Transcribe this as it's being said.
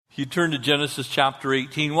You turn to Genesis chapter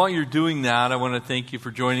 18. While you're doing that, I want to thank you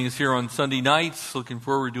for joining us here on Sunday nights. Looking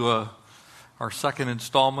forward to our second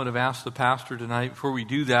installment of Ask the Pastor tonight. Before we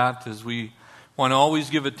do that, as we want to always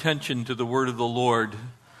give attention to the Word of the Lord.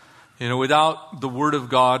 You know, without the Word of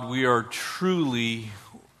God, we are truly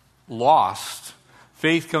lost.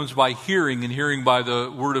 Faith comes by hearing, and hearing by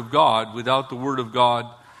the Word of God. Without the Word of God,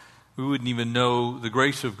 we wouldn't even know the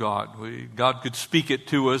grace of God. God could speak it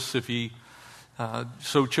to us if He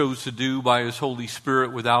so chose to do by His Holy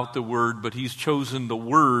Spirit without the Word, but He's chosen the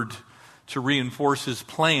Word to reinforce His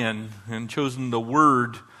plan and chosen the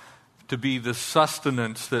Word to be the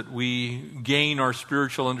sustenance that we gain our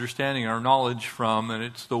spiritual understanding, our knowledge from, and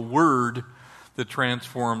it's the Word that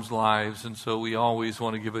transforms lives, and so we always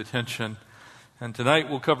want to give attention. And tonight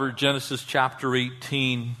we'll cover Genesis chapter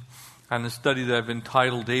 18 and a study that I've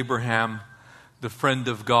entitled Abraham, the Friend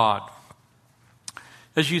of God.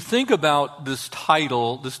 As you think about this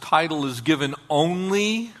title is given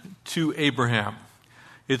only to Abraham.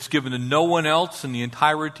 It's given to no one else in the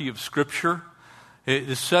entirety of Scripture. It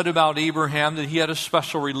is said about Abraham that he had a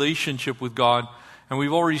special relationship with God, and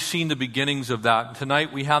we've already seen the beginnings of that.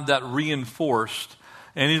 Tonight we have that reinforced,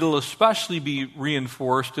 and it'll especially be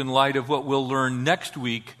reinforced in light of what we'll learn next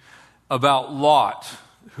week about Lot,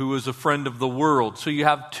 who is a friend of the world. So you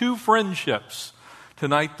have two friendships.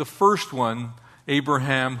 Tonight, the first one,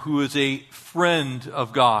 Abraham, who is a friend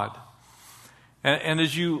of God. And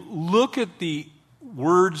as you look at the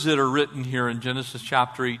words that are written here in Genesis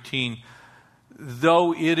chapter 18,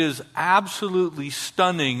 though it is absolutely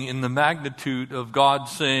stunning in the magnitude of God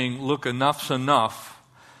saying, look, enough's enough,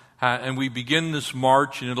 and we begin this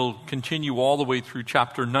march, and it'll continue all the way through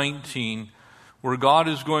chapter 19, where God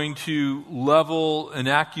is going to level an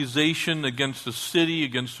accusation against a city,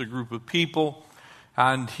 against a group of people,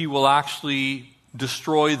 and He will actually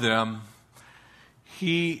destroy them.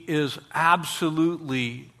 He is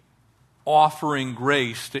absolutely offering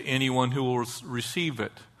grace to anyone who will receive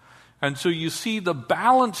it. And so you see the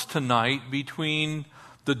balance tonight between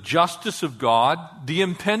the justice of God, the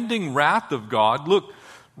impending wrath of God. Look,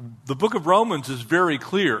 the book of Romans is very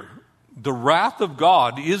clear. The wrath of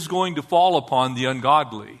God is going to fall upon the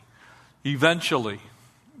ungodly eventually.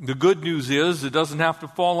 The good news is it doesn't have to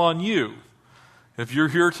fall on you. If you're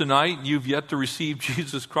here tonight and you've yet to receive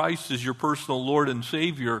Jesus Christ as your personal Lord and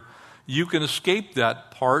Savior, you can escape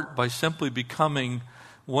that part by simply becoming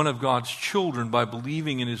one of God's children, by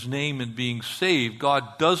believing in His name and being saved.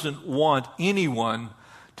 God doesn't want anyone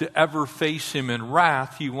to ever face Him in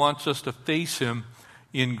wrath. He wants us to face Him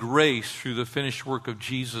in grace through the finished work of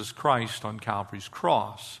Jesus Christ on Calvary's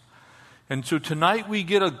cross. And so tonight we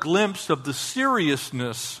get a glimpse of the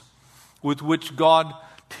seriousness with which God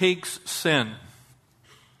takes sin.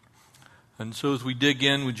 And so as we dig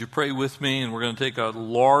in, would you pray with me? And we're going to take a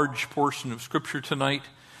large portion of Scripture tonight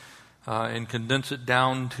and condense it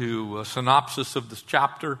down to a synopsis of this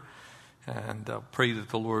chapter. And pray that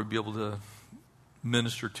the Lord would be able to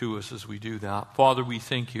minister to us as we do that. Father, we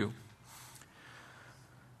thank You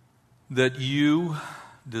that You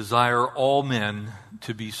desire all men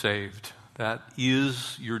to be saved. That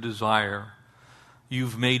is Your desire.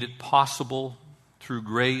 You've made it possible through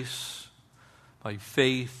grace, by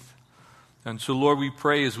faith. And so, Lord, we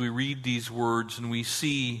pray as we read these words and we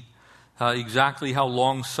see exactly how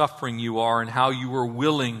long-suffering You are and how You are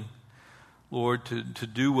willing, Lord, to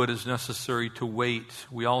do what is necessary to wait.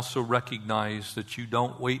 We also recognize that You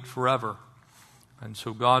don't wait forever. And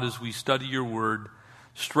so, God, as we study Your word,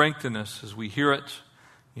 strengthen us as we hear it.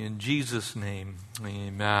 In Jesus' name,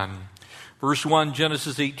 amen. Verse 1,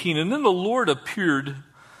 Genesis 18. And then the Lord appeared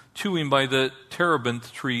to him by the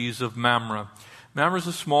terebinth trees of Mamre. Mamre is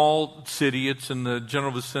a small city. It's in the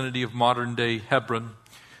general vicinity of modern-day Hebron.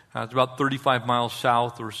 It's about 35 miles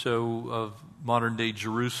south or so of modern-day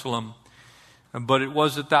Jerusalem. But it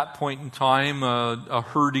was at that point in time a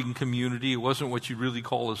herding community. It wasn't what you'd really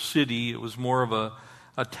call a city. It was more of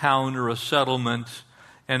a town or a settlement.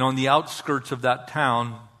 And on the outskirts of that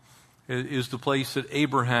town is the place that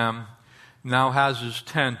Abraham now has his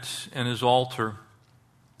tent and his altar.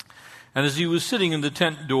 And as he was sitting in the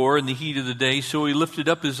tent door in the heat of the day, so he lifted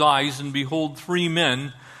up his eyes, and behold, 3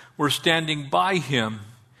 men were standing by him.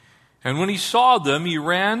 And when he saw them, he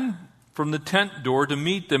ran from the tent door to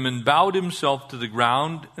meet them and bowed himself to the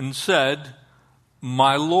ground and said,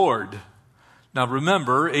 "My Lord." Now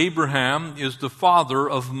remember, Abraham is the father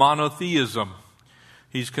of monotheism.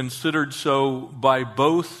 He's considered so by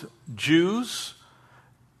both Jews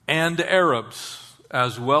and Arabs,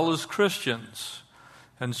 as well as Christians.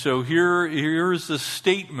 And so here is the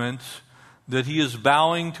statement that he is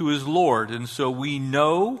bowing to his Lord. And so we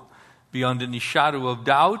know beyond any shadow of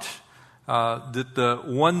doubt that the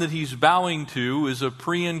one that he's bowing to is a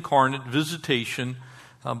pre-incarnate visitation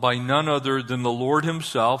by none other than the Lord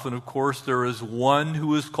himself. And of course, there is one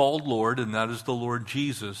who is called Lord, and that is the Lord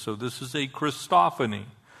Jesus. So this is a Christophany,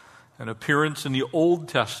 an appearance in the Old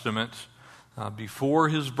Testament before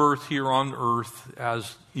his birth here on earth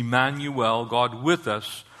as Emmanuel, God with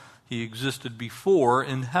us. He existed before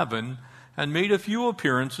in heaven and made a few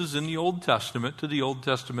appearances in the Old Testament to the Old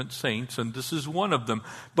Testament saints, and this is one of them.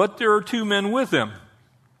 But there are two men with him.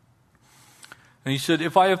 And he said,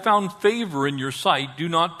 "If I have found favor in your sight, do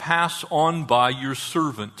not pass on by your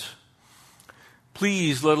servant.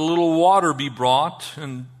 Please let a little water be brought,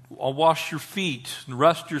 and I'll wash your feet and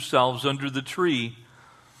rest yourselves under the tree.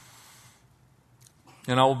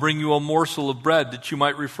 And I will bring you a morsel of bread that you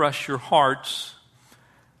might refresh your hearts.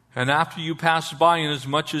 And after you pass by,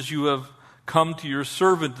 inasmuch as you have come to your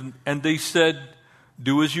servant," and they said,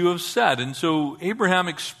 "Do as you have said." And so Abraham,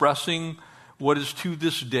 expressing what is to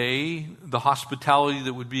this day the hospitality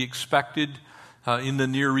that would be expected in the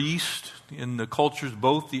Near East, in the cultures,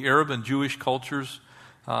 both the Arab and Jewish cultures,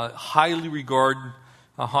 highly regard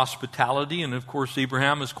hospitality. And of course,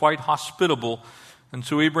 Abraham is quite hospitable. And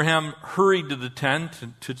so Abraham hurried to the tent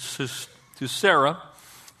to Sarah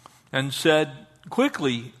and said,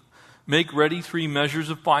 "Quickly, make ready 3 measures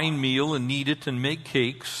of fine meal and knead it and make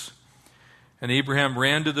cakes." And Abraham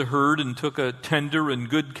ran to the herd and took a tender and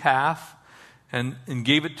good calf and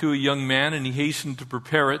gave it to a young man, and he hastened to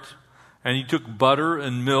prepare it. And he took butter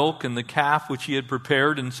and milk and the calf which he had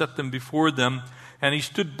prepared and set them before them. And he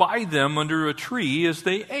stood by them under a tree as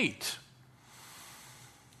they ate.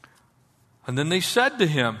 And then they said to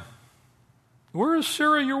him, "Where is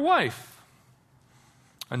Sarah your wife?"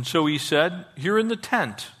 And so he said, "Here in the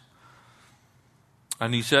tent."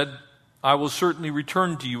 And he said, "I will certainly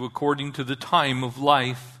return to you according to the time of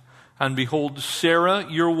life. And behold, Sarah,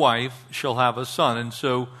 your wife, shall have a son." And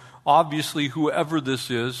so, obviously, whoever this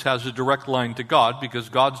is has a direct line to God, because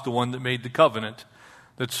God's the one that made the covenant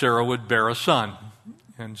that Sarah would bear a son.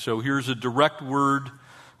 And so here's a direct word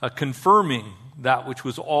confirming that which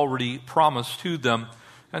was already promised to them.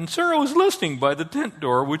 And Sarah was listening by the tent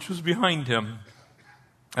door, which was behind him.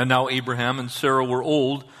 And now Abraham and Sarah were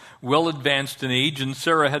old, well advanced in age, and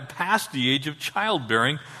Sarah had passed the age of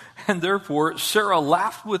childbearing. And therefore Sarah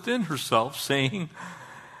laughed within herself, saying,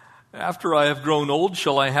 "After I have grown old,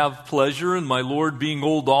 shall I have pleasure in my Lord being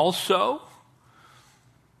old also?"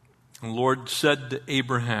 And the Lord said to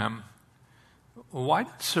Abraham, "Why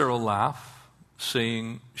did Sarah laugh,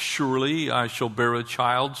 saying, 'Surely I shall bear a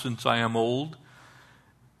child since I am old'?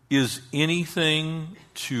 Is anything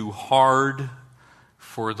too hard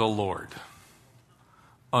for the Lord?"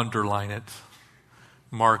 Underline it.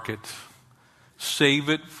 Mark it. Save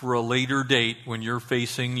it for a later date when you're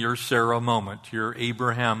facing your Sarah moment, your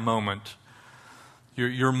Abraham moment.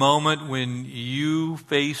 Your moment when you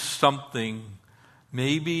face something.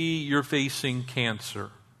 Maybe you're facing cancer.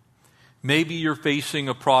 Maybe you're facing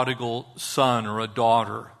a prodigal son or a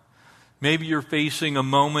daughter. Maybe you're facing a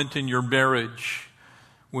moment in your marriage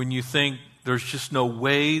when you think there's just no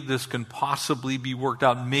way this can possibly be worked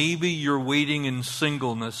out. Maybe you're waiting in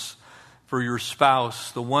singleness for your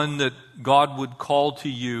spouse, the one that God would call to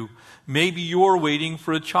you. Maybe you're waiting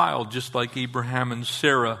for a child, just like Abraham and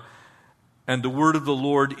Sarah. And the word of the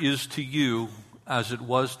Lord is to you, as it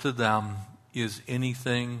was to them, is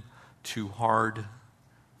anything too hard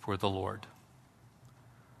for the Lord?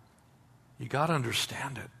 You got to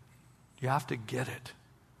understand it. You have to get it.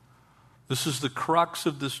 This is the crux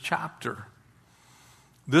of this chapter.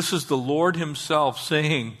 This is the Lord himself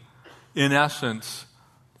saying, in essence,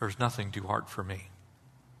 there's nothing too hard for me.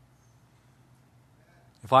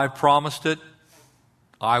 If I've promised it,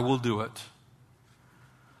 I will do it.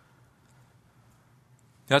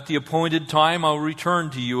 At the appointed time, I'll return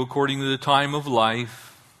to you according to the time of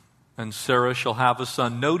life, and Sarah shall have a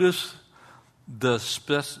son. Notice the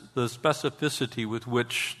specificity with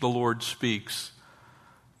which the Lord speaks.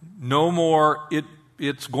 No more,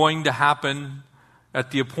 it's going to happen at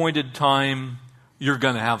the appointed time, you're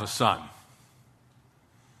going to have a son.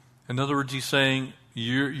 In other words, he's saying,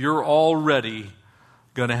 you're already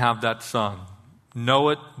going to have that son. Know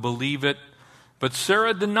it, believe it. But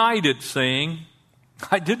Sarah denied it, saying,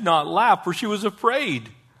 "I did not laugh, for she was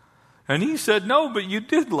afraid." And he said, "No, but you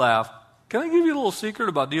did laugh." Can I give you a little secret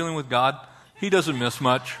about dealing with God? He doesn't miss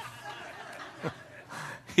much.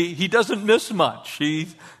 He doesn't miss much. He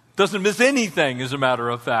doesn't miss anything, as a matter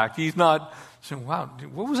of fact. He's not saying, "Wow,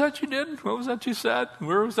 what was that you did? What was that you said?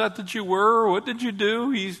 Where was that you were? What did you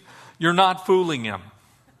do?" You're not fooling him.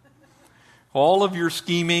 All of your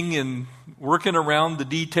scheming and working around the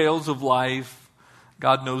details of life,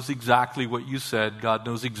 God knows exactly what you said. God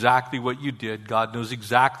knows exactly what you did. God knows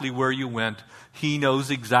exactly where you went. He knows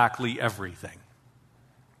exactly everything.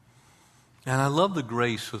 And I love the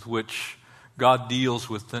grace with which God deals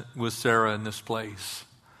with Sarah in this place.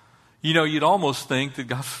 You know, you'd almost think that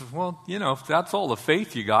God says, well, you know, if that's all the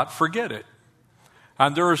faith you got, forget it.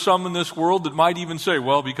 And there are some in this world that might even say,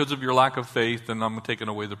 well, because of your lack of faith, then I'm taking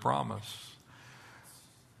away the promise.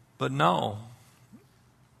 But no.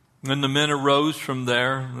 Then the men arose from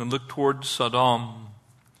there and looked toward Sodom.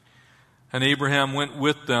 And Abraham went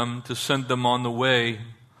with them to send them on the way.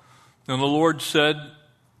 And the Lord said,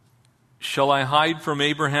 shall I hide from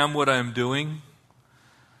Abraham what I am doing?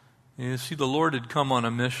 You see, the Lord had come on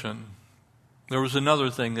a mission. There was another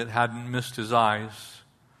thing that hadn't missed his eyes.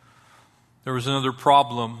 There was another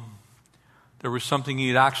problem. There was something he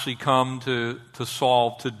had actually come to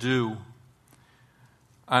solve, to do.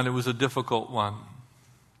 And it was a difficult one.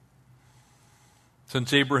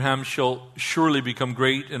 Since Abraham shall surely become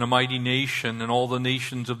great and a mighty nation, and all the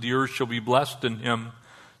nations of the earth shall be blessed in him.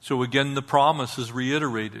 So again, the promise is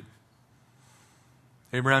reiterated.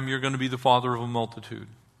 Abraham, you're going to be the father of a multitude.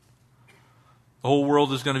 The whole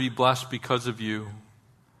world is going to be blessed because of you.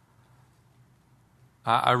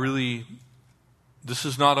 This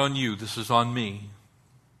is not on you, this is on me.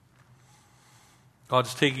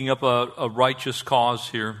 God's taking up a righteous cause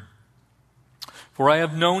here. For I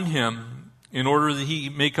have known him in order that he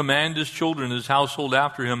may command his children, his household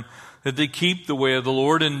after him, that they keep the way of the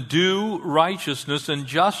Lord and do righteousness and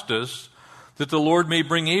justice, that the Lord may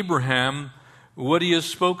bring Abraham what he has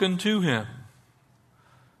spoken to him.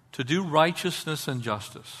 To do righteousness and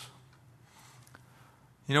justice.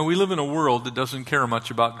 You know, we live in a world that doesn't care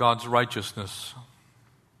much about God's righteousness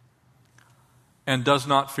and does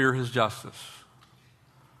not fear his justice.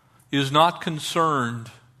 Is not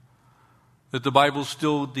concerned that the Bible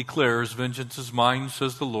still declares, vengeance is mine,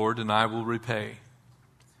 says the Lord, and I will repay.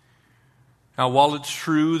 Now, while it's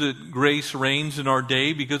true that grace reigns in our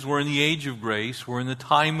day because we're in the age of grace, we're in the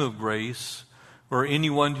time of grace, where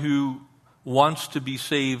anyone who wants to be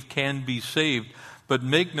saved can be saved. But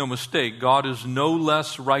make no mistake, God is no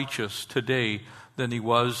less righteous today than he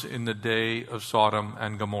was in the day of Sodom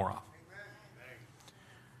and Gomorrah.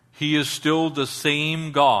 He is still the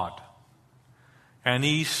same God. And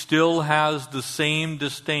he still has the same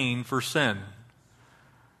disdain for sin.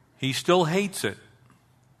 He still hates it.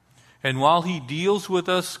 And while he deals with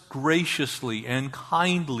us graciously and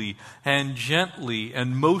kindly and gently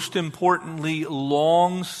and most importantly,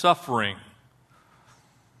 long-suffering,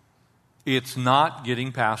 it's not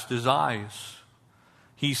getting past his eyes.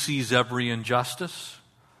 He sees every injustice.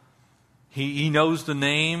 He knows the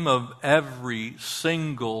name of every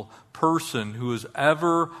single person who has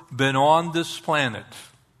ever been on this planet.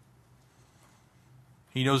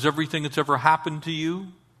 He knows everything that's ever happened to you.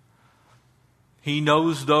 He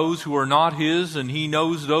knows those who are not his, and he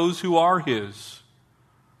knows those who are his.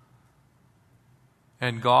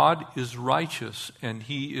 And God is righteous, and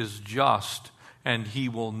he is just, and he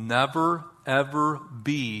will never, ever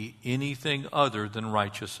be anything other than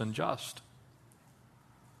righteous and just.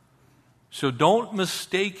 So don't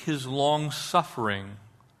mistake his long suffering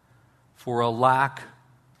for a lack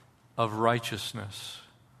of righteousness,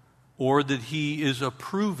 or that he is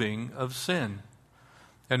approving of sin.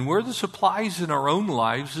 And where this applies in our own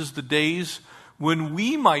lives is the days when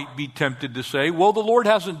we might be tempted to say, well, the Lord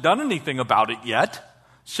hasn't done anything about it yet,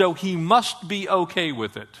 so he must be okay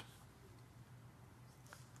with it.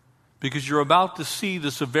 Because you're about to see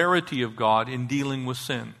the severity of God in dealing with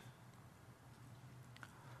sin.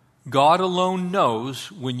 God alone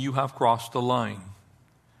knows when you have crossed the line.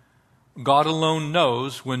 God alone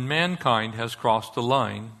knows when mankind has crossed the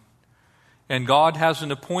line. And God has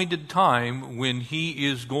an appointed time when he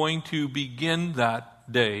is going to begin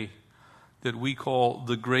that day that we call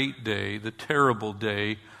the great day, the terrible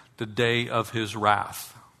day, the day of his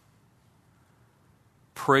wrath.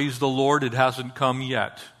 Praise the Lord, it hasn't come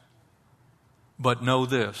yet. But know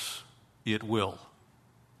this, it will.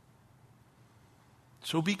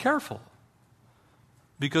 So be careful,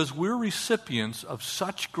 because we're recipients of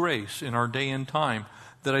such grace in our day and time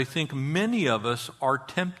that I think many of us are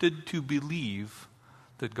tempted to believe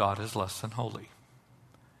that God is less than holy.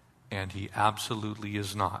 And he absolutely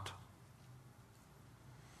is not.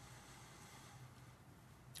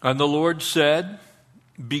 And the Lord said,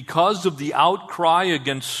 because of the outcry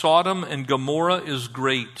against Sodom and Gomorrah is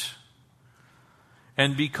great,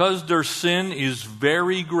 and because their sin is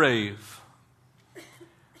very grave.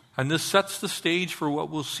 And this sets the stage for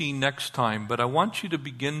what we'll see next time, but I want you to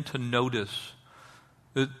begin to notice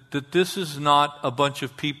that this is not a bunch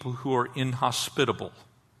of people who are inhospitable.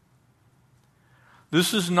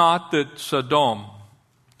 This is not that Sodom,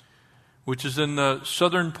 which is in the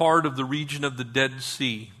southern part of the region of the Dead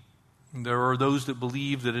Sea. There are those that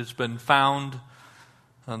believe that it's been found.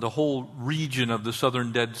 The whole region of the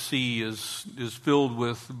southern Dead Sea is filled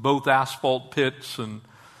with both asphalt pits and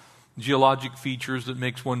geologic features that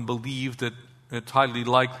makes one believe that it's highly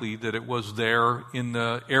likely that it was there in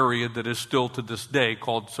the area that is still to this day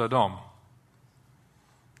called Sodom.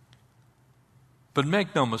 But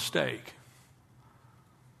make no mistake,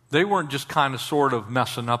 they weren't just kind of sort of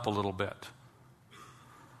messing up a little bit.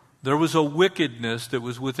 There was a wickedness that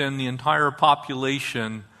was within the entire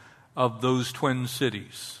population of those twin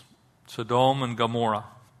cities, Sodom and Gomorrah.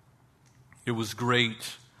 It was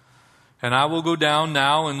great. And I will go down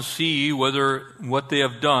now and see whether what they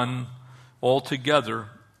have done altogether,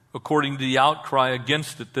 according to the outcry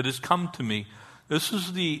against it that has come to me. This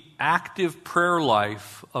is the active prayer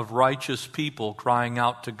life of righteous people crying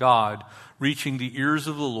out to God, reaching the ears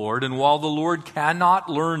of the Lord. And while the Lord cannot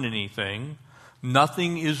learn anything,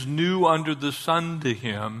 nothing is new under the sun to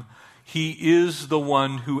him, he is the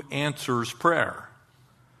one who answers prayer.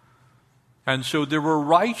 And so there were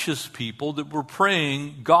righteous people that were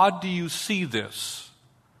praying, God, do you see this?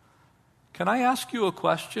 Can I ask you a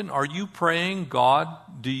question? Are you praying, God,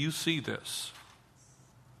 do you see this?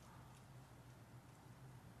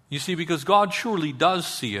 You see, because God surely does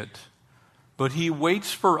see it, but he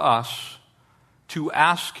waits for us to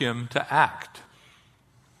ask him to act.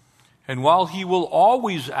 And while he will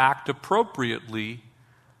always act appropriately,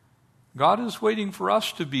 God is waiting for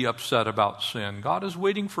us to be upset about sin. God is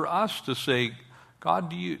waiting for us to say, God,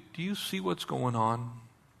 do you see what's going on?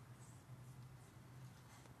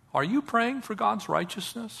 Are you praying for God's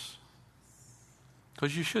righteousness?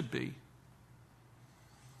 Because you should be.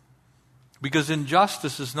 Because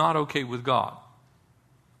injustice is not okay with God.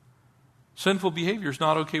 Sinful behavior is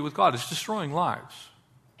not okay with God. It's destroying lives.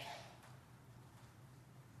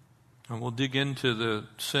 And we'll dig into the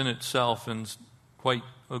sin itself in quite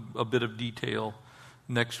a bit of detail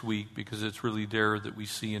next week, because it's really there that we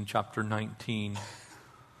see in chapter 19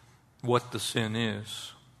 what the sin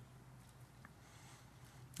is.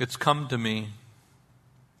 It's come to me,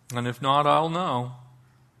 and if not, I'll know.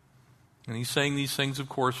 And he's saying these things, of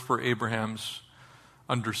course, for Abraham's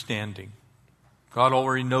understanding. God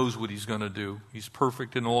already knows what he's going to do. He's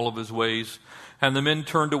perfect in all of his ways. And the men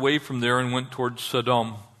turned away from there and went towards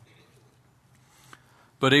Sodom.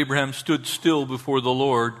 But Abraham stood still before the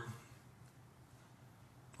Lord.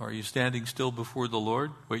 Are you standing still before the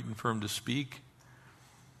Lord, waiting for him to speak?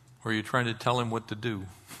 Or are you trying to tell him what to do?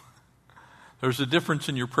 There's a difference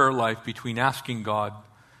in your prayer life between asking God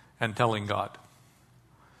and telling God.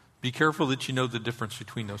 Be careful that you know the difference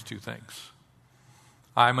between those two things.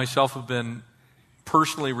 I myself have been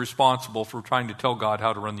personally responsible for trying to tell God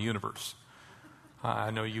how to run the universe.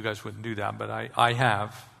 I know you guys wouldn't do that, but I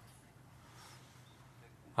have.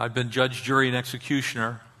 I've been judge, jury, and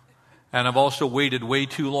executioner, and I've also waited way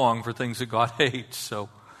too long for things that God hates. So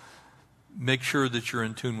make sure that you're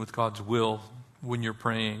in tune with God's will when you're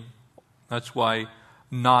praying. That's why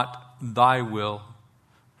not thy will,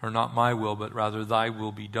 or not my will, but rather thy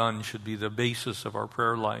will be done should be the basis of our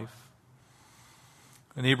prayer life.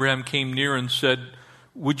 And Abraham came near and said,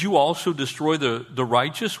 would you also destroy the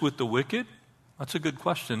righteous with the wicked? That's a good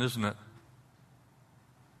question, isn't it?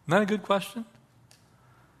 Isn't that a good question?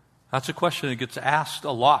 That's a question that gets asked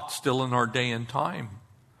a lot still in our day and time.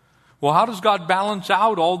 Well, how does God balance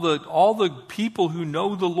out all the people who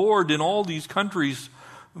know the Lord in all these countries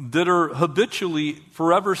that are habitually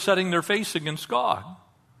forever setting their face against God?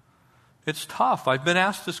 It's tough. I've been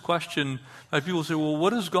asked this question. People say, well,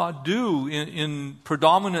 what does God do in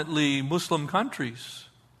predominantly Muslim countries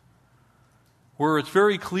where it's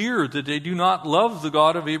very clear that they do not love the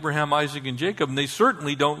God of Abraham, Isaac, and Jacob, and they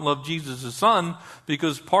certainly don't love Jesus, his son,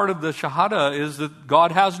 because part of the Shahada is that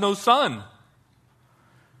God has no son.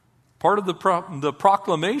 Part of the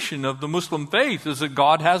proclamation of the Muslim faith is that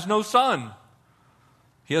God has no son.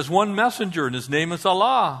 He has one messenger, and his name is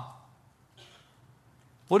Allah.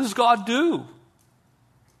 What does God do?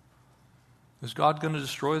 Is God going to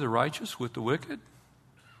destroy the righteous with the wicked?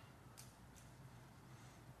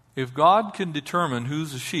 If God can determine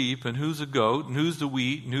who's a sheep and who's a goat and who's the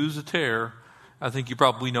wheat and who's the tare, I think you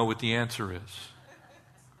probably know what the answer is.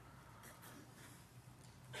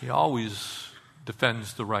 He always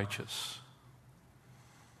defends the righteous.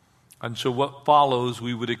 And so what follows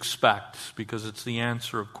we would expect, because it's the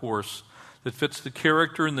answer, of course, that fits the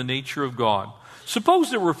character and the nature of God. Suppose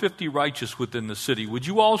there were 50 righteous within the city. Would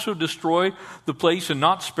you also destroy the place and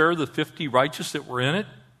not spare the 50 righteous that were in it?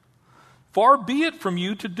 Far be it from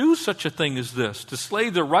you to do such a thing as this, to slay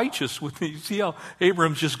the righteous. You see how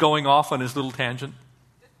Abraham's just going off on his little tangent?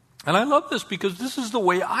 And I love this because this is the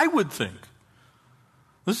way I would think.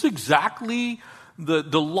 This is exactly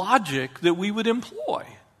the logic that we would employ.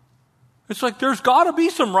 It's like there's got to be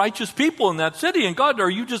some righteous people in that city, and God, are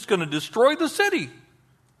you just going to destroy the city?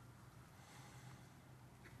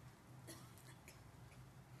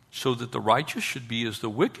 So that the righteous should be as the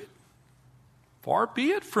wicked? Far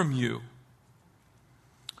be it from you.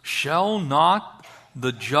 Shall not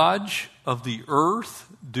the judge of the earth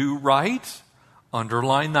do right?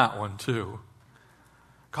 Underline that one too.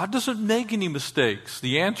 God doesn't make any mistakes.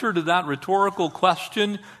 The answer to that rhetorical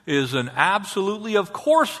question is an absolutely, of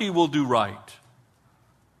course he will do right.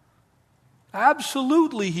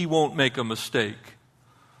 Absolutely he won't make a mistake.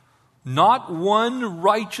 Not one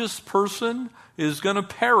righteous person is going to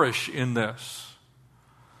perish in this.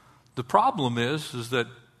 The problem is that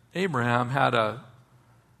Abraham had a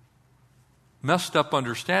messed up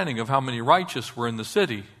understanding of how many righteous were in the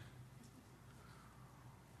city.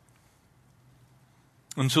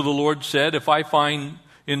 And so the Lord said, if I find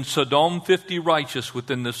in Sodom 50 righteous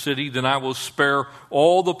within the city, then I will spare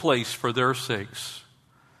all the place for their sakes.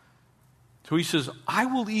 So he says, I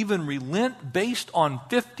will even relent based on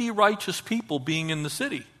 50 righteous people being in the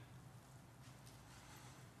city.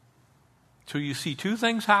 So you see two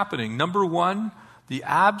things happening. Number one, the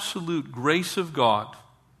absolute grace of God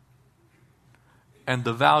and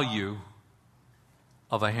the value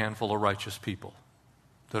of a handful of righteous people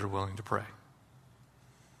that are willing to pray.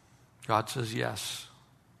 God says yes.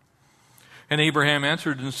 And Abraham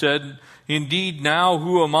answered and said, indeed, now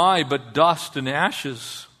who am I but dust and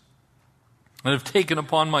ashes? And have taken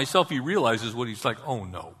upon myself. He realizes what he's like, oh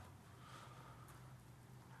no.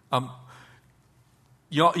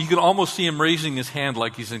 You can almost see him raising his hand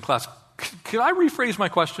like he's in class. Can I rephrase my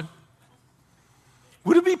question?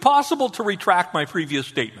 Would it be possible to retract my previous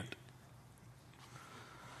statement?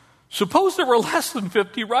 Suppose there were less than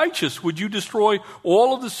 50 righteous. Would you destroy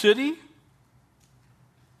all of the city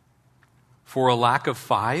for a lack of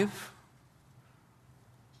 5?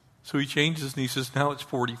 So he changes and he says, now it's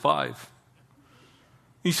 45.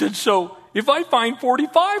 He said, so if I find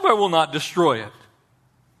 45, I will not destroy it.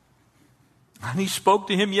 And he spoke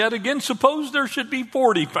to him yet again, suppose there should be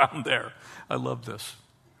 40 found there. I love this.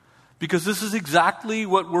 Because this is exactly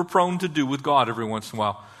what we're prone to do with God every once in a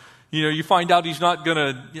while. You know, you find out he's not going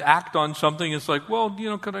to act on something. It's like, well,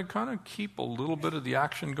 could I kind of keep a little bit of the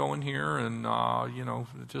action going here? And,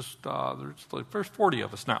 there's 40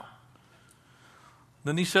 of us now.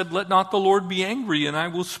 Then he said, let not the Lord be angry, and I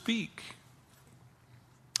will speak.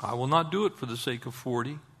 I will not do it for the sake of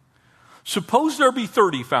 40. Suppose there be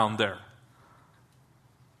 30 found there.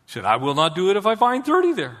 He said, I will not do it if I find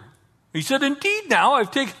 30 there. He said, indeed, now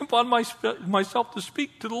I've taken upon myself to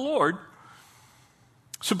speak to the Lord.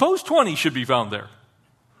 Suppose 20 should be found there.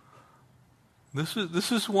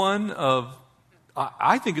 This is one of,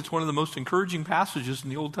 I think it's one of the most encouraging passages in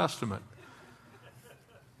the Old Testament.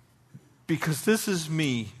 Because this is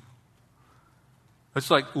me.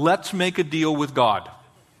 It's like, let's make a deal with God.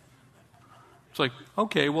 It's like,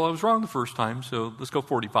 okay, well, I was wrong the first time, so let's go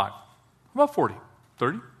 45. How about 40?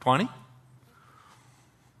 30? 20?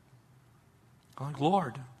 I'm like,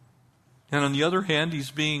 Lord. And on the other hand,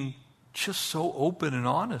 he's being just so open and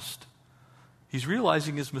honest. He's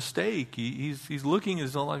realizing his mistake. He's looking at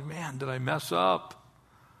his own like, man, did I mess up?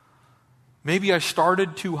 Maybe I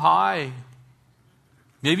started too high.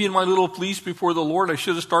 Maybe in my little fleece before the Lord, I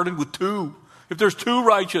should have started with 2. If there's 2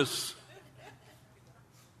 righteous.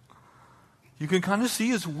 You can kind of see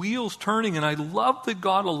his wheels turning, and I love that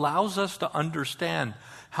God allows us to understand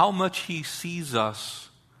how much he sees us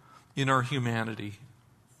in our humanity.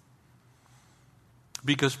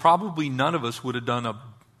 Because probably none of us would have done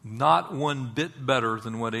not one bit better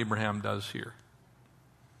than what Abraham does here.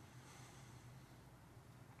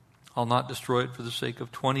 I'll not destroy it for the sake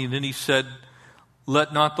of 20. And then he said,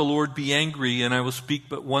 let not the Lord be angry, and I will speak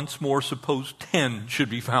but once more. Suppose 10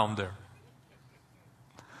 should be found there.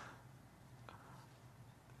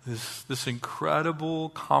 This incredible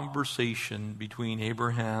conversation between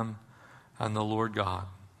Abraham and the Lord God.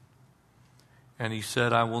 And he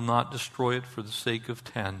said, I will not destroy it for the sake of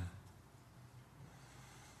 10.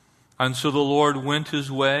 And so the Lord went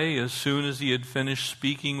his way as soon as he had finished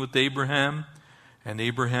speaking with Abraham, and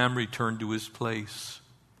Abraham returned to his place.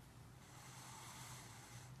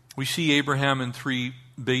 We see Abraham in 3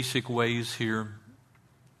 basic ways here.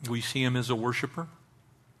 We see him as a worshiper.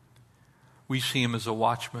 we see him as a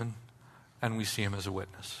watchman, and we see him as a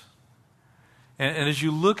witness. And as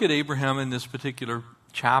you look at Abraham in this particular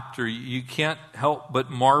chapter, you can't help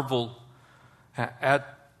but marvel at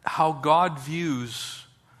how God views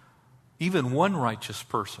even one righteous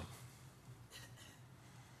person.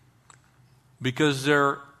 Because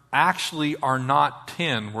there actually are not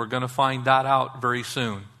 10. We're going to find that out very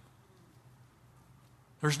soon.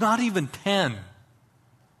 There's not even 10.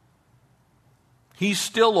 He's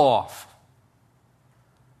still off.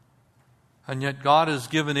 And yet God has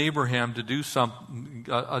given Abraham to do something,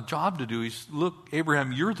 a job to do. He's, look,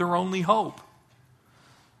 Abraham, you're their only hope.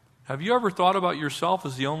 Have you ever thought about yourself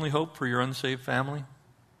as the only hope for your unsaved family?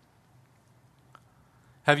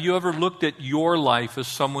 Have you ever looked at your life as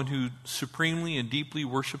someone who supremely and deeply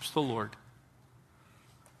worships the Lord?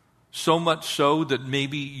 So much so that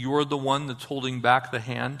maybe you're the one that's holding back the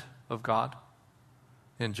hand of God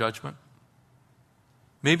in judgment.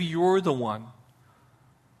 Maybe you're the one.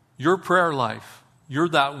 Your prayer life, you're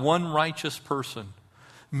that one righteous person.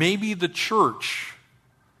 Maybe the church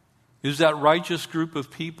is that righteous group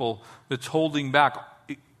of people that's holding back.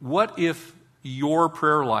 What if your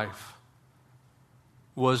prayer life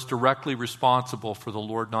was directly responsible for the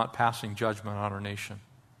Lord not passing judgment on our nation?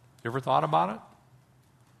 You ever thought about it?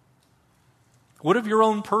 What if your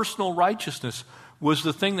own personal righteousness was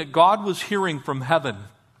the thing that God was hearing from heaven?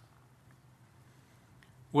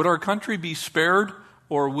 Would our country be spared,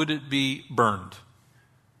 or would it be burned?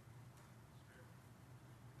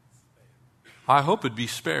 I hope it'd be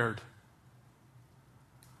spared.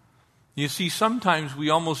 You see, sometimes we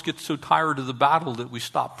almost get so tired of the battle that we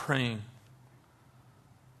stop praying.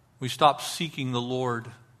 We stop seeking the Lord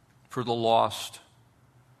for the lost.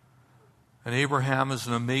 And Abraham is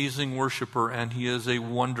an amazing worshiper, and he is a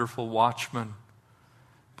wonderful watchman,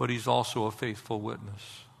 but he's also a faithful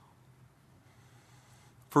witness.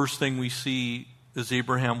 First thing we see is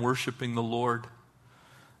Abraham worshiping the Lord.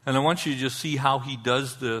 And I want you to just see how he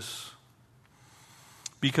does this,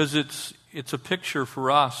 because it's a picture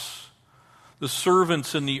for us. The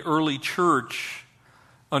servants in the early church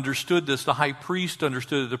understood this. The high priest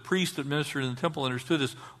understood it. The priest that ministered in the temple understood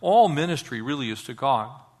this. All ministry really is to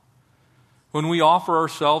God. When we offer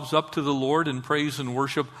ourselves up to the Lord in praise and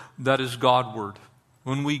worship, that is Godward.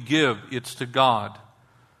 When we give, it's to God.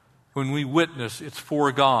 When we witness, it's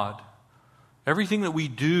for God. Everything that we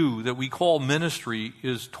do that we call ministry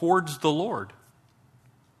is towards the Lord.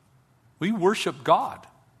 We worship God.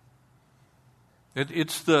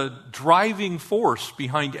 It's the driving force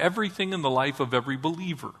behind everything in the life of every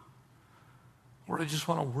believer. Lord, I just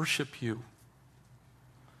want to worship you.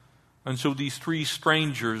 And so these three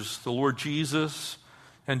strangers, the Lord Jesus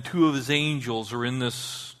and two of his angels, are in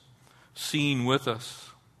this scene with us.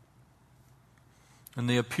 And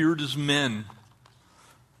they appeared as men.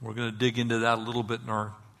 We're going to dig into that a little bit in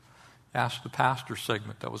our Ask the Pastor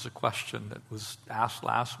segment. That was a question that was asked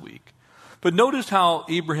last week. But notice how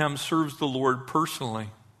Abraham serves the Lord personally.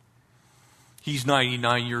 He's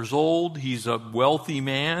 99 years old. He's a wealthy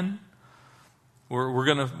man.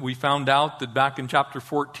 We found out that back in chapter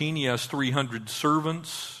 14 he has 300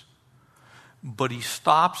 servants. But he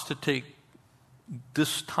stops to take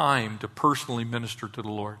this time to personally minister to the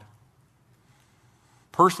Lord.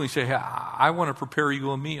 Personally say, hey, I want to prepare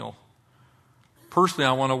you a meal. Personally,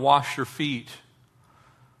 I want to wash your feet.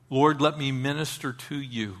 Lord, let me minister to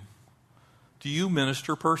you. Do you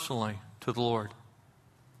minister personally to the Lord?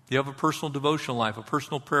 Do you have a personal devotional life, a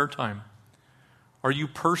personal prayer time? Are you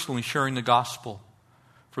personally sharing the gospel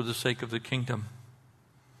for the sake of the kingdom?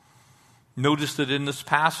 Notice that in this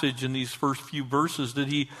passage, in these first few verses, that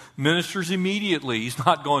he ministers immediately. He's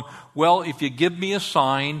not going, well, if you give me a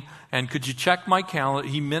sign and could you check my calendar?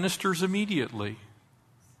 He ministers immediately.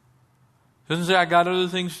 Doesn't say, I got other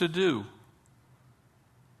things to do.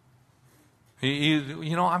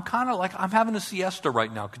 I'm kind of like, I'm having a siesta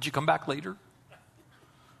right now. Could you come back later?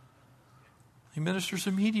 He ministers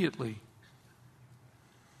immediately.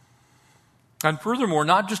 And furthermore,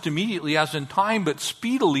 not just immediately as in time, but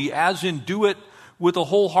speedily as in do it with a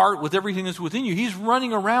whole heart, with everything that's within you. He's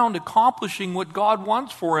running around accomplishing what God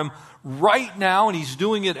wants for him right now, and he's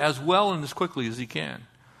doing it as well and as quickly as he can.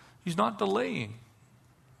 He's not delaying.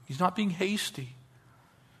 He's not being hasty.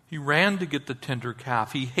 He ran to get the tender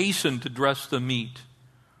calf. He hastened to dress the meat.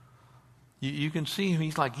 You can see him.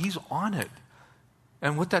 He's on it.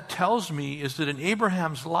 And what that tells me is that in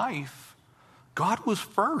Abraham's life, God was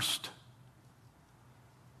first.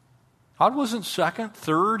 God wasn't second,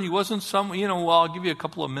 third. He wasn't I'll give you a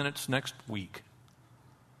couple of minutes next week.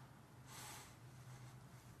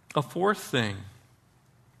 A fourth thing,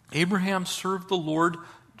 Abraham served the Lord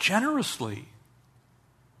generously.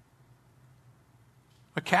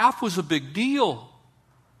 A calf was a big deal.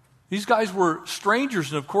 These guys were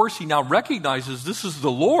strangers, and of course he now recognizes this is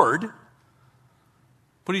the Lord.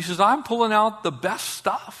 But he says, I'm pulling out the best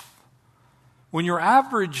stuff. When your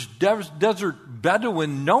average desert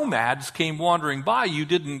Bedouin nomads came wandering by, you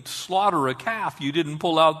didn't slaughter a calf. You didn't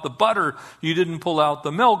pull out the butter. You didn't pull out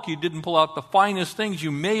the milk. You didn't pull out the finest things.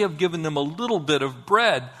 You may have given them a little bit of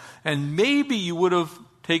bread, and maybe you would have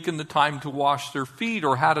taken the time to wash their feet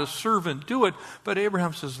or had a servant do it. But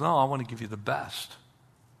Abraham says, no, I want to give you the best.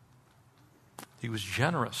 He was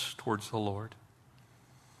generous towards the Lord.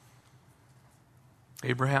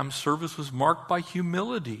 Abraham's service was marked by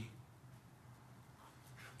humility.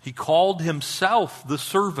 He called himself the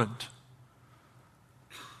servant.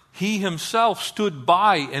 He himself stood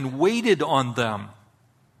by and waited on them.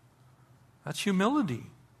 That's humility.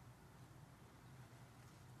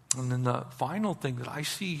 And then the final thing that I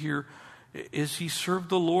see here is he served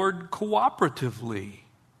the Lord cooperatively.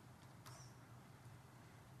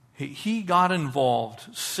 He got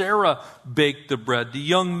involved. Sarah baked the bread. The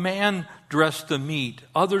young man dressed the meat.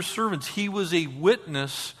 Other servants. He was a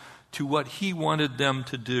witness to what he wanted them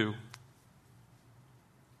to do.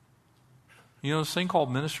 You know, this thing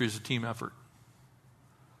called ministry is a team effort.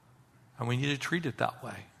 And we need to treat it that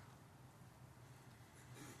way.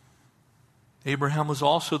 Abraham was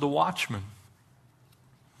also the watchman.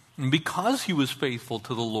 And because he was faithful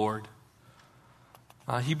to the Lord,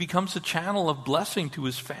 he becomes a channel of blessing to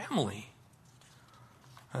his family.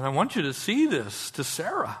 And I want you to see this to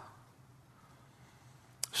Sarah.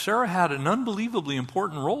 Sarah had an unbelievably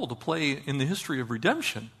important role to play in the history of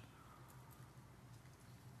redemption.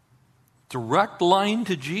 Direct line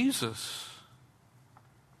to Jesus.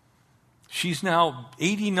 She's now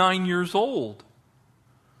 89 years old.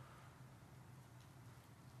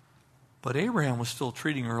 But Abraham was still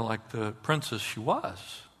treating her like the princess she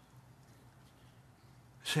was.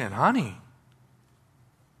 Saying, honey,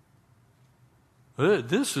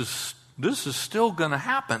 this is still going to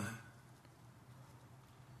happen.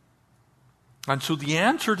 And so the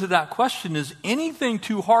answer to that question is anything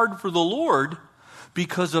too hard for the Lord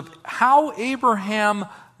because of how Abraham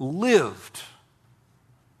lived,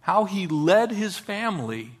 how he led his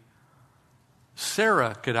family.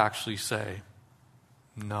 Sarah could actually say,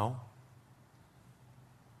 no.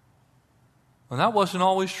 And that wasn't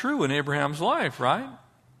always true in Abraham's life, right?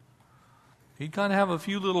 He'd kind of have a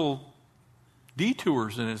few little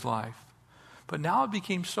detours in his life. But now it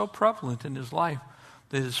became so prevalent in his life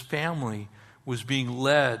that his family was being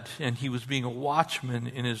led and he was being a watchman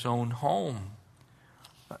in his own home.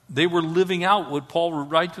 They were living out what Paul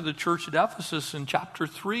would write to the church at Ephesus in chapter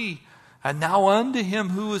 3. And now unto him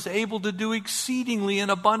who is able to do exceedingly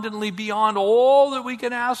and abundantly beyond all that we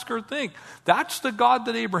can ask or think. That's the God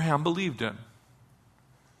that Abraham believed in.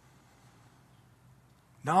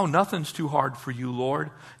 No, nothing's too hard for you,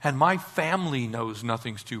 Lord. And my family knows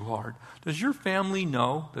nothing's too hard. Does your family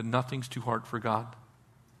know that nothing's too hard for God?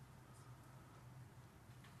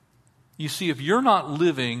 You see, if you're not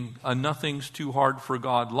living a nothing's too hard for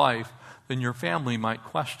God life, then your family might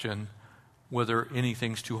question whether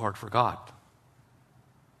anything's too hard for God.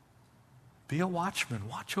 Be a watchman.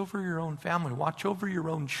 Watch over your own family. Watch over your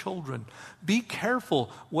own children. Be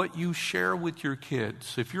careful what you share with your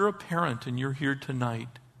kids. If you're a parent and you're here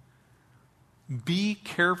tonight, be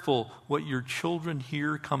careful what your children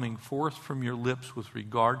hear coming forth from your lips with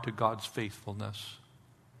regard to God's faithfulness.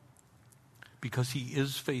 Because He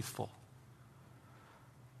is faithful.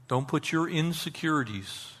 Don't put your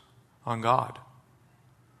insecurities on God.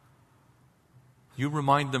 You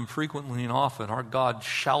remind them frequently and often, our God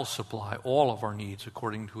shall supply all of our needs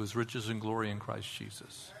according to His riches and glory in Christ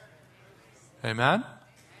Jesus. Amen?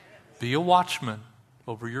 Be a watchman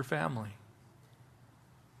over your family.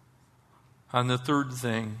 And the third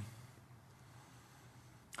thing,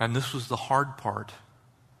 and this was the hard part,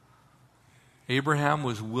 Abraham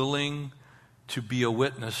was willing to be a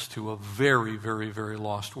witness to a very, very, very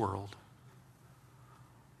lost world.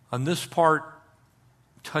 And this part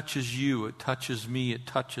touches you, it touches me, it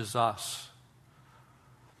touches us.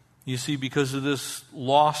 You see, because of this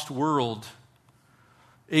lost world,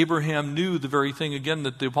 Abraham knew the very thing, again,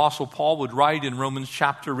 that the Apostle Paul would write in Romans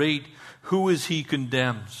chapter 8, who is he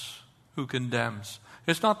condemns? Who condemns?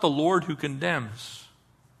 It's not the Lord who condemns.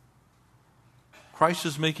 Christ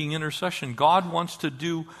is making intercession. God wants to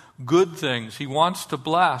do good things. He wants to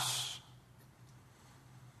bless.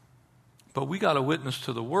 But we got to witness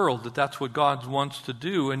to the world that that's what God wants to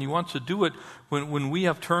do, and He wants to do it when we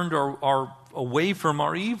have turned our away from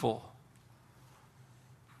our evil.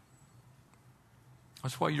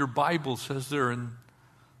 That's why your Bible says there in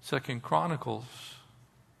 2 Chronicles,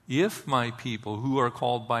 if my people who are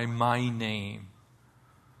called by my name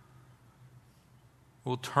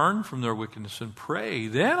will turn from their wickedness and pray,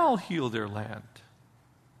 then I'll heal their land.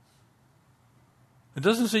 It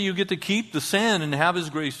doesn't say you get to keep the sin and have His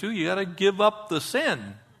grace too. You got to give up the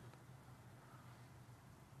sin.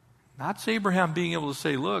 That's Abraham being able to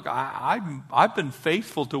say, look, I've been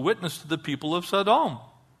faithful to witness to the people of Sodom.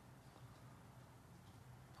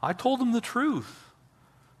 I told them the truth.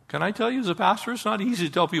 Can I tell you as a pastor, it's not easy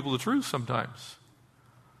to tell people the truth sometimes.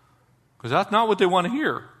 Because that's not what they want to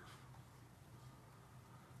hear.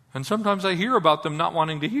 And sometimes I hear about them not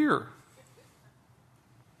wanting to hear.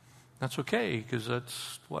 That's okay, because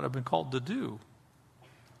that's what I've been called to do.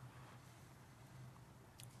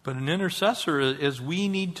 But an intercessor, as we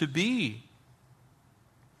need to be,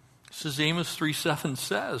 this is Amos 3:7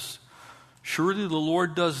 says, surely the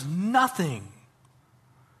Lord does nothing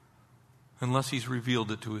unless He's revealed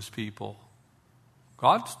it to His people.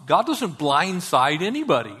 God doesn't blindside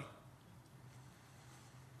anybody.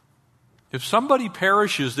 If somebody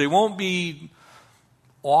perishes, they won't be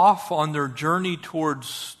off on their journey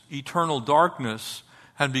towards eternal darkness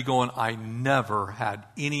and be going, I never had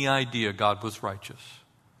any idea God was righteous.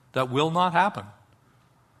 That will not happen.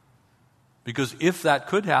 Because if that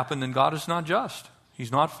could happen, then God is not just.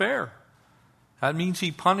 He's not fair. That means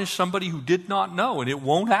He punished somebody who did not know, and it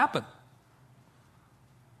won't happen.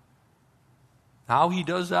 How He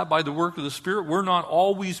does that by the work of the Spirit, we're not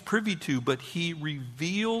always privy to, but He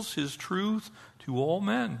reveals His truth to all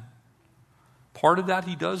men. Part of that,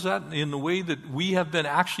 He does that in the way that we have been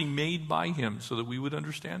actually made by Him so that we would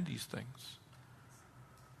understand these things.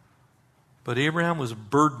 But Abraham was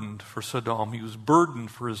burdened for Sodom. He was burdened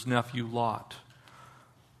for his nephew Lot.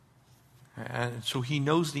 And so he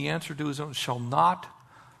knows the answer to his own. Shall not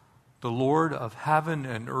the Lord of heaven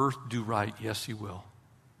and earth do right? Yes, He will.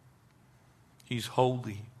 He's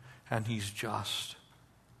holy and He's just.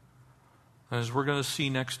 And as we're going to see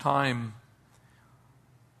next time,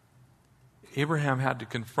 Abraham had to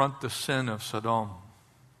confront the sin of Sodom.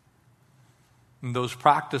 And those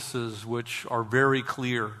practices which are very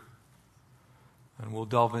clear. And we'll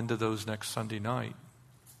delve into those next Sunday night.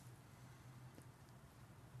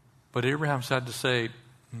 But Abraham's had to say,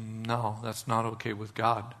 no, that's not okay with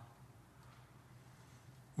God.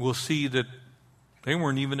 We'll see that they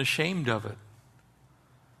weren't even ashamed of it.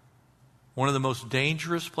 One of the most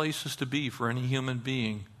dangerous places to be for any human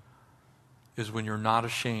being is when you're not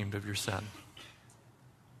ashamed of your sin.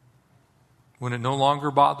 When it no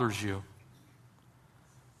longer bothers you.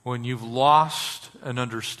 When you've lost an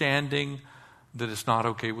understanding that it's not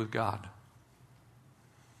okay with God.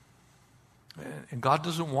 And God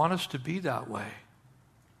doesn't want us to be that way.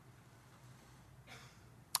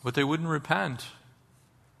 But they wouldn't repent.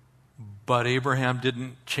 But Abraham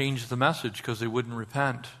didn't change the message because they wouldn't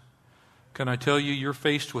repent. Can I tell you, you're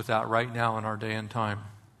faced with that right now in our day and time.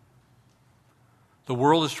 The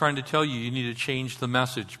world is trying to tell you you need to change the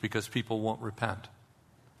message because people won't repent.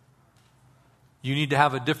 You need to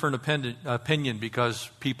have a different opinion because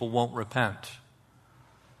people won't repent.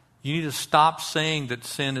 You need to stop saying that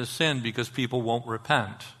sin is sin because people won't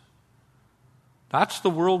repent. That's the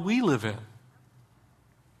world we live in.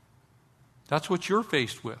 That's what you're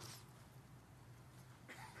faced with.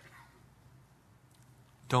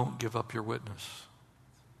 Don't give up your witness.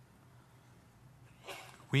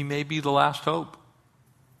 We may be the last hope.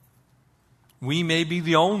 We may be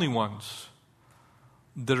the only ones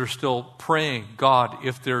that are still praying, God,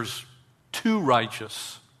 if there's too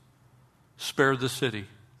righteous, spare the city,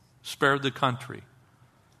 spare the country,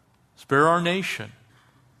 spare our nation.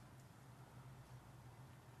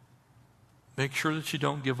 Make sure that you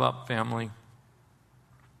don't give up, family.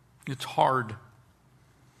 It's hard.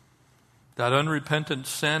 That unrepentant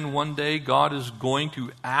sin, one day God is going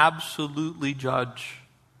to absolutely judge.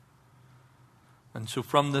 And so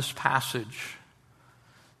from this passage,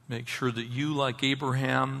 make sure that you, like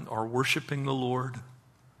Abraham, are worshiping the Lord.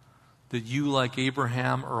 That you, like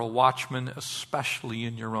Abraham, are a watchman, especially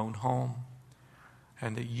in your own home.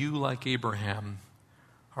 And that you, like Abraham,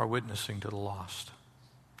 are witnessing to the lost.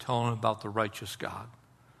 Telling them about the righteous God,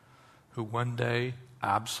 who one day,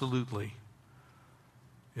 absolutely,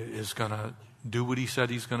 is going to do what He said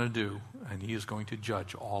He's going to do, and He is going to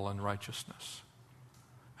judge all unrighteousness.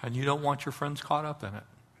 And you don't want your friends caught up in it.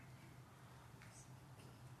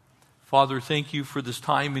 Father, thank You for this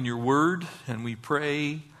time in Your Word, and we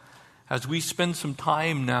pray as we spend some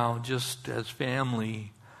time now just as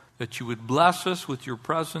family, that You would bless us with Your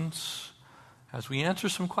presence as we answer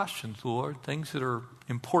some questions, Lord, things that are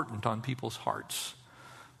important on people's hearts.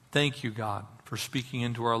 Thank You, God, for speaking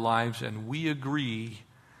into our lives, and we agree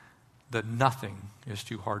that nothing is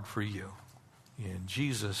too hard for you. In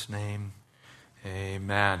Jesus' name,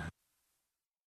 amen.